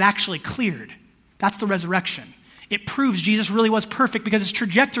and it actually cleared. That's the resurrection. It proves Jesus really was perfect because his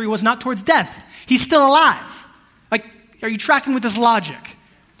trajectory was not towards death. He's still alive. Like, are you tracking with this logic?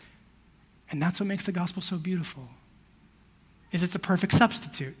 And that's what makes the gospel so beautiful, is it's a perfect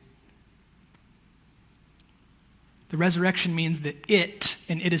substitute. The resurrection means that it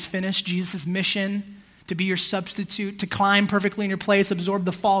is finished, Jesus' mission to be your substitute, to climb perfectly in your place, absorb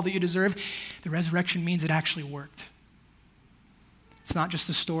the fall that you deserve. The resurrection means it actually worked. It's not just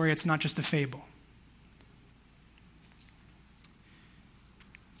a story, it's not just a fable.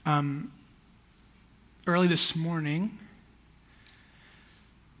 Early this morning,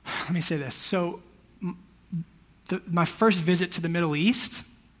 let me say this. So my first visit to the Middle East,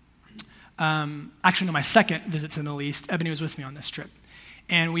 my second visit to the Middle East, Ebony was with me on this trip.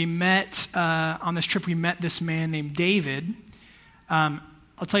 And we met, on this trip, we met this man named David. I'll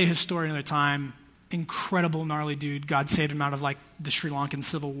tell you his story another time. Incredible, gnarly dude. God saved him out of like the Sri Lankan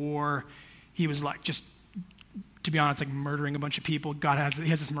Civil War. He was like just, to be honest, like murdering a bunch of people. He has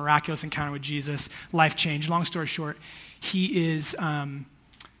this miraculous encounter with Jesus. Life changed. Long story short, he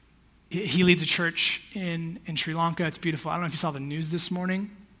leads a church in Sri Lanka. It's beautiful. I don't know if you saw the news this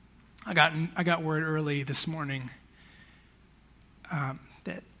morning. I got word early this morning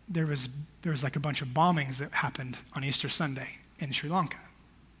that there was like a bunch of bombings that happened on Easter Sunday in Sri Lanka,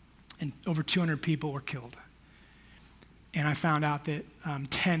 and over 200 people were killed. And I found out that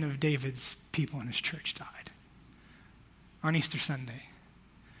 10 of David's people in his church died on Easter Sunday.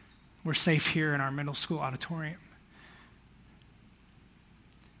 We're safe here in our middle school auditorium.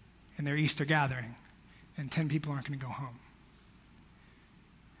 And their Easter gathering, and 10 people aren't going to go home.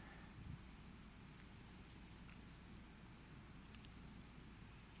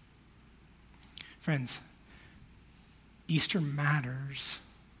 Friends, Easter matters.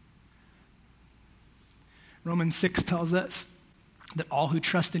 Romans 6 tells us that all who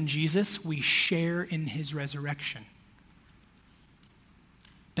trust in Jesus, we share in his resurrection.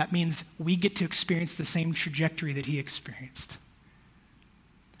 That means we get to experience the same trajectory that he experienced.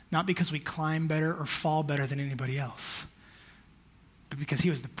 Not because we climb better or fall better than anybody else, but because he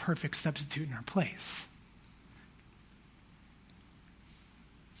was the perfect substitute in our place.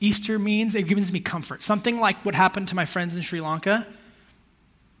 Easter means it gives me comfort. Something like what happened to my friends in Sri Lanka.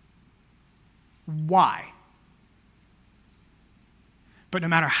 Why? But no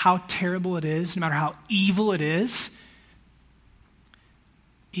matter how terrible it is, no matter how evil it is,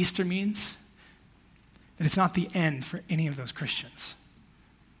 Easter means that it's not the end for any of those Christians.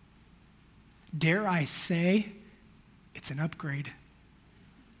 Dare I say, it's an upgrade.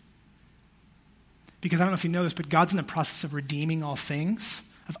 Because I don't know if you know this, but God's in the process of redeeming all things,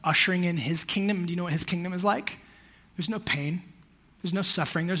 of ushering in his kingdom. Do you know what his kingdom is like? There's no pain. There's no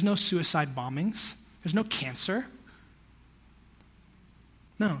suffering. There's no suicide bombings. There's no cancer.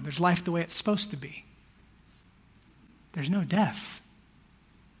 No, there's life the way it's supposed to be. There's no death.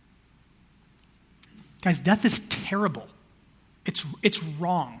 Guys, death is terrible. It's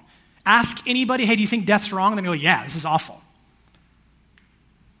wrong. Ask anybody, hey, do you think death's wrong? And then they go, yeah, this is awful.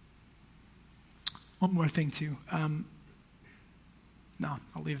 One more thing too. No,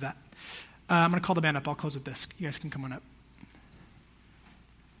 I'll leave that. I'm going to call the band up. I'll close with this. You guys can come on up.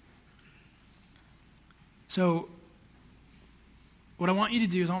 So what I want you to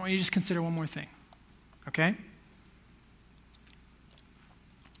do is I want you to just consider one more thing, okay?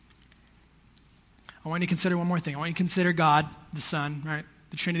 I want you to consider one more thing. I want you to consider God, the Son, right?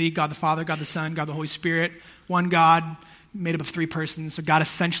 The Trinity, God the Father, God the Son, God the Holy Spirit. One God made up of three persons. So God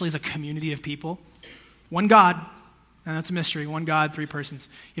essentially is a community of people. One God, and that's a mystery. One God, three persons.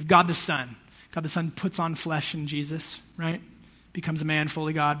 You have God the Son. God the Son puts on flesh in Jesus, right? Becomes a man,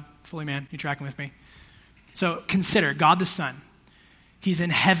 fully God, fully man. You tracking with me? So consider God the Son. He's in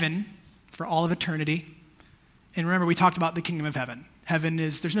heaven for all of eternity. And remember, we talked about the kingdom of heaven. Heaven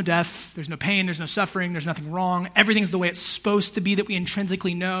is, there's no death, there's no pain, there's no suffering, there's nothing wrong. Everything's the way it's supposed to be that we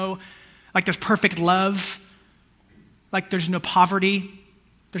intrinsically know. Like there's perfect love. Like there's no poverty.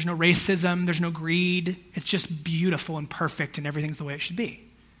 There's no racism. There's no greed. It's just beautiful and perfect and everything's the way it should be.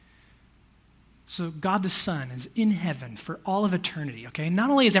 So God the Son is in heaven for all of eternity, okay? Not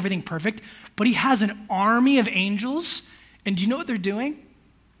only is everything perfect, but he has an army of angels. And do you know what they're doing?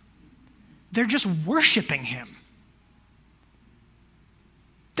 They're just worshiping him.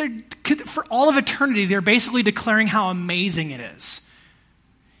 For all of eternity, they're basically declaring how amazing it is.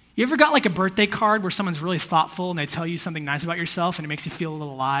 You ever got like a birthday card where someone's really thoughtful and they tell you something nice about yourself and it makes you feel a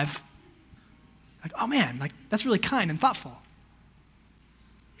little alive? Like, oh man, like that's really kind and thoughtful.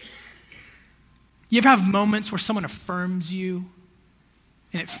 You ever have moments where someone affirms you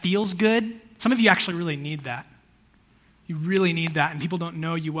and it feels good? Some of you actually really need that. You really need that, and people don't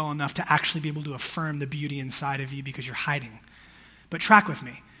know you well enough to actually be able to affirm the beauty inside of you because you're hiding. But track with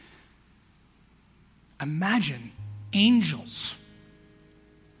me. Imagine angels,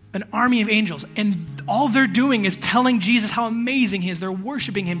 an army of angels, and all they're doing is telling Jesus how amazing he is. They're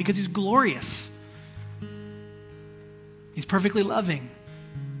worshiping him because he's glorious. He's perfectly loving.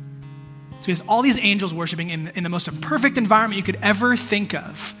 So he has all these angels worshiping in the most perfect environment you could ever think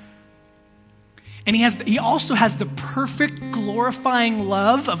of. And he also has the perfect glorifying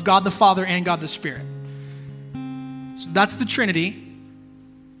love of God the Father and God the Spirit. So that's the Trinity.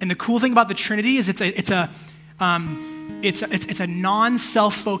 And the cool thing about the Trinity is it's a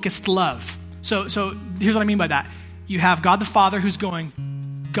non-self-focused love. So here's what I mean by that. You have God the Father who's going,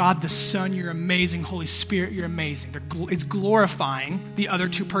 God the Son, you're amazing. Holy Spirit, you're amazing. It's glorifying the other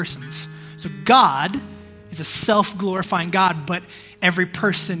two persons. So God is a self-glorifying God, but every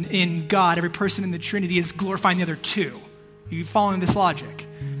person in God, every person in the Trinity is glorifying the other two. You following this logic?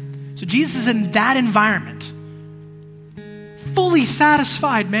 So Jesus is in that environment, fully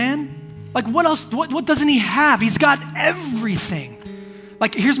satisfied, man. Like what else, what doesn't he have? He's got everything.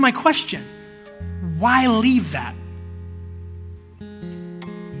 Like, here's my question. Why leave that?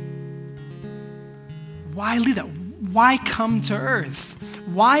 Why leave that? Why come to earth?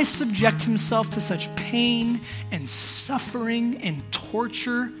 Why subject himself to such pain and suffering and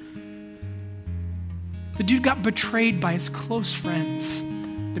torture? The dude got betrayed by his close friends,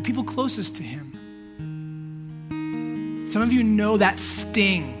 the people closest to him. Some of you know that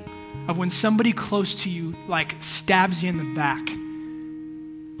sting of when somebody close to you like stabs you in the back,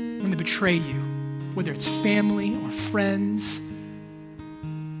 when they betray you, whether it's family or friends.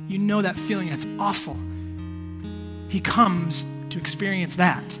 You know that feeling, and it's awful. He comes to experience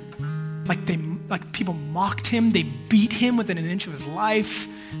that. Like people mocked him, they beat him within an inch of his life,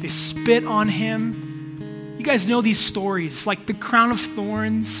 they spit on him. You guys know these stories, like the crown of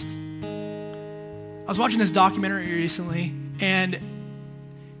thorns. I was watching this documentary recently, and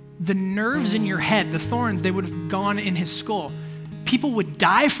the nerves in your head, the thorns, they would have gone in his skull. People would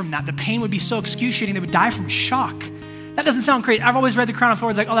die from that. The pain would be so excruciating, they would die from shock. That doesn't sound great. I've always read the crown of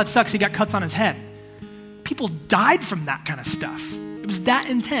thorns like, oh, that sucks, he got cuts on his head. People died from that kind of stuff. It was that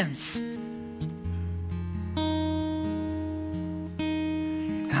intense. And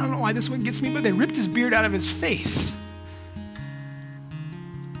I don't know why this one gets me, but they ripped his beard out of his face.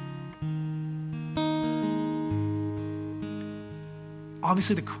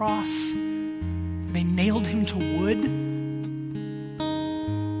 Obviously the cross, they nailed him to wood.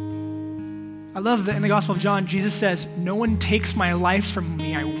 I love that in the Gospel of John, Jesus says, no one takes my life from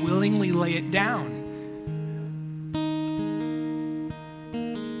me, I willingly lay it down.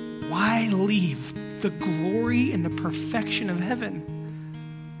 Why leave the glory and the perfection of heaven?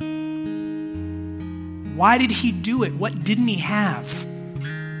 Why did he do it? What didn't he have?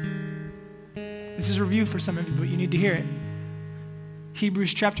 This is a review for some of you, but you need to hear it.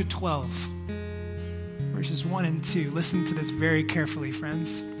 Hebrews chapter 12, verses 1 and 2. Listen to this very carefully,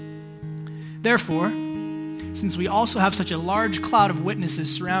 friends. Therefore, since we also have such a large cloud of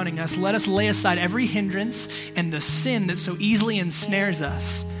witnesses surrounding us, let us lay aside every hindrance and the sin that so easily ensnares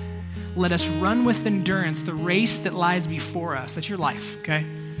us. Let us run with endurance the race that lies before us. That's your life, okay?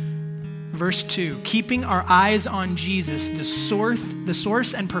 Verse 2, keeping our eyes on Jesus, the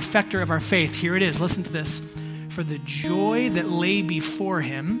source and perfecter of our faith. Here it is, listen to this. For the joy that lay before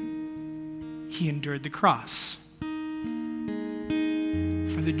him, he endured the cross. For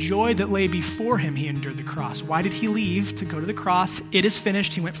the joy that lay before him, he endured the cross. Why did he leave to go to the cross? It is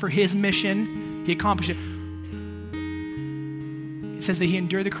finished. He went for his mission. He accomplished it. It says that he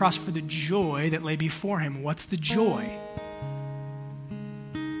endured the cross for the joy that lay before him. What's the joy?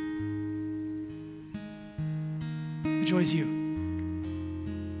 The joy is you.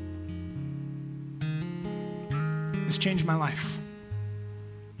 This changed my life.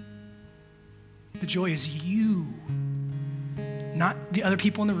 The joy is you. Not the other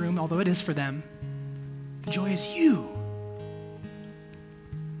people in the room, although it is for them. The joy is you.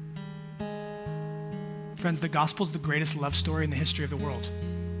 Friends, the gospel is the greatest love story in the history of the world.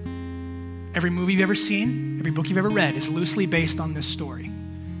 Every movie you've ever seen, every book you've ever read is loosely based on this story.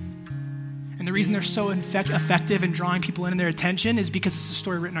 And the reason they're so effective in drawing people in their attention is because it's a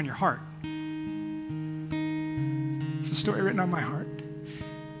story written on your heart. It's a story written on my heart.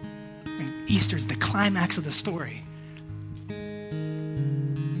 And Easter is the climax of the story.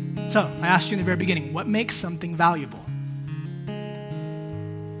 So, I asked you in the very beginning, what makes something valuable?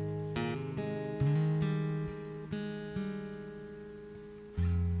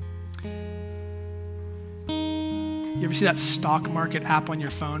 You ever see that stock market app on your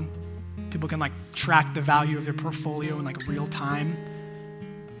phone? People can like track the value of their portfolio in like real time.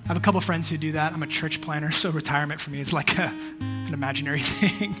 I have a couple friends who do that. I'm a church planner, so retirement for me is like an imaginary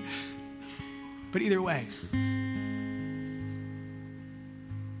thing. But either way,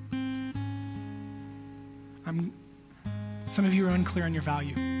 some of you are unclear on your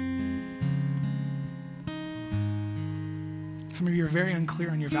value. Some of you are very unclear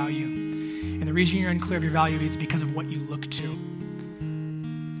on your value. And the reason you're unclear of your value is because of what you look to.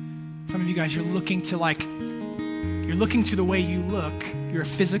 Some of you guys, you're looking to the way you look, your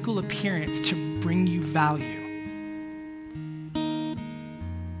physical appearance to bring you value.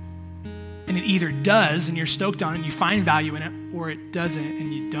 And it either does and you're stoked on it and you find value in it, or it doesn't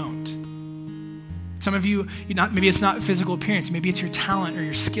and you don't. Some of you, maybe it's not physical appearance, maybe it's your talent or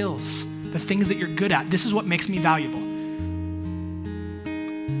your skills, the things that you're good at. This is what makes me valuable.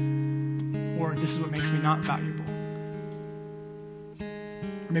 Or this is what makes me not valuable.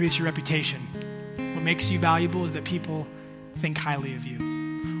 Or maybe it's your reputation. What makes you valuable is that people think highly of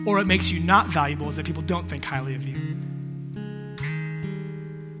you. Or what makes you not valuable is that people don't think highly of you.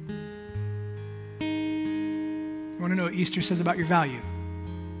 You want to know what Easter says about your value?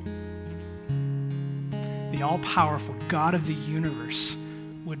 The all-powerful God of the universe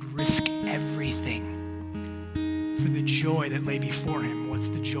would risk everything for the joy that lay before him. What's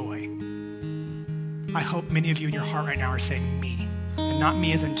the joy? I hope many of you in your heart right now are saying me. And not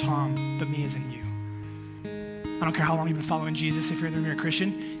me as in Tom, but me as in you. I don't care how long you've been following Jesus. If you're a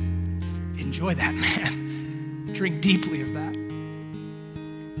Christian, enjoy that, man. Drink deeply of that.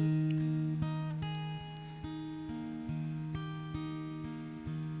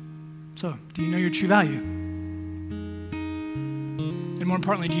 So, do you know your true value? And more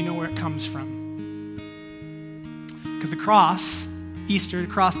importantly, do you know where it comes from? Because the cross, Easter, the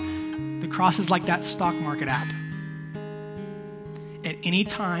cross is like that stock market app. At any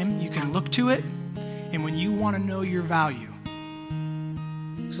time, you can look to it, and when you want to know your value,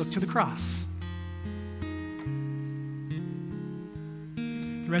 look to the cross.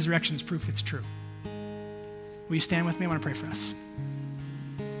 The resurrection is proof it's true. Will you stand with me? I want to pray for us.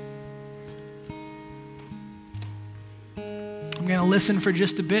 I'm going to listen for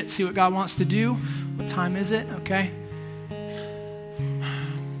just a bit, see what God wants to do. What time is it? Okay. I'm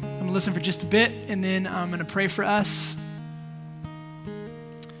going to listen for just a bit, and then I'm going to pray for us.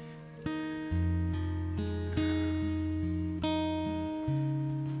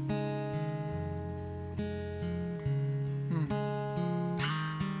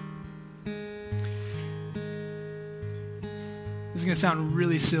 This is going to sound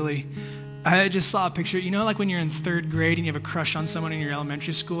really silly. I just saw a picture. You know, like when you're in third grade and you have a crush on someone in your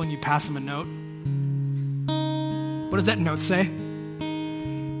elementary school and you pass them a note? What does that note say?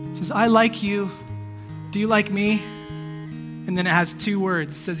 It says, I like you. Do you like me? And then it has 2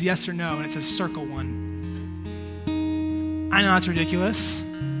 words. It says yes or no, and it says circle one. I know it's ridiculous.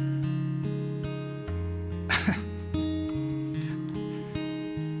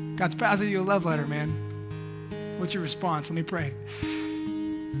 God's passing you a love letter, man. What's your response? Let me pray.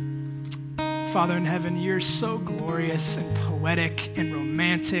 Father in heaven, you're so glorious and poetic and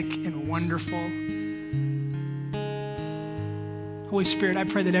romantic and wonderful. Holy Spirit, I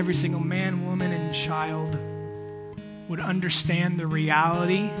pray that every single man, woman, and child would understand the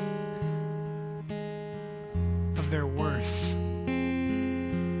reality of their worth,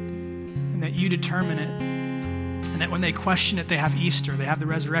 and that you determine it, and that when they question it, they have Easter, they have the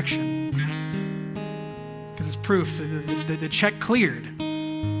resurrection. Because it's proof, the check cleared.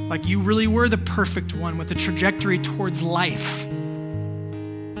 Like you really were the perfect one with the trajectory towards life.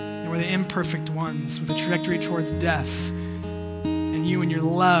 And we're the imperfect ones with the trajectory towards death. And you in your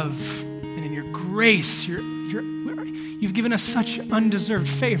love and in your grace, you've given us such undeserved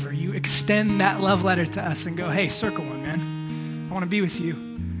favor. You extend that love letter to us and go, hey, circle one, man. I want to be with you.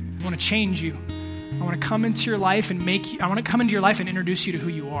 I want to change you. I want to come into your life and I want to come into your life and introduce you to who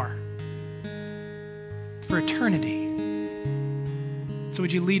you are for eternity. So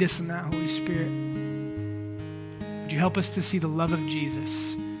would you lead us in that, Holy Spirit? Would you help us to see the love of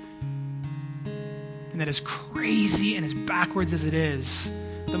Jesus? And that as crazy and as backwards as it is,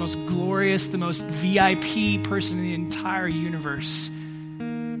 the most glorious, the most VIP person in the entire universe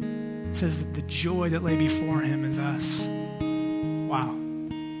says that the joy that lay before him is us. Wow.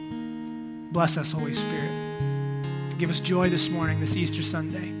 Bless us, Holy Spirit. Give us joy this morning, this Easter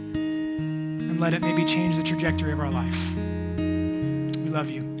Sunday, and let it maybe change the trajectory of our life. We love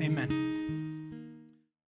you. Amen.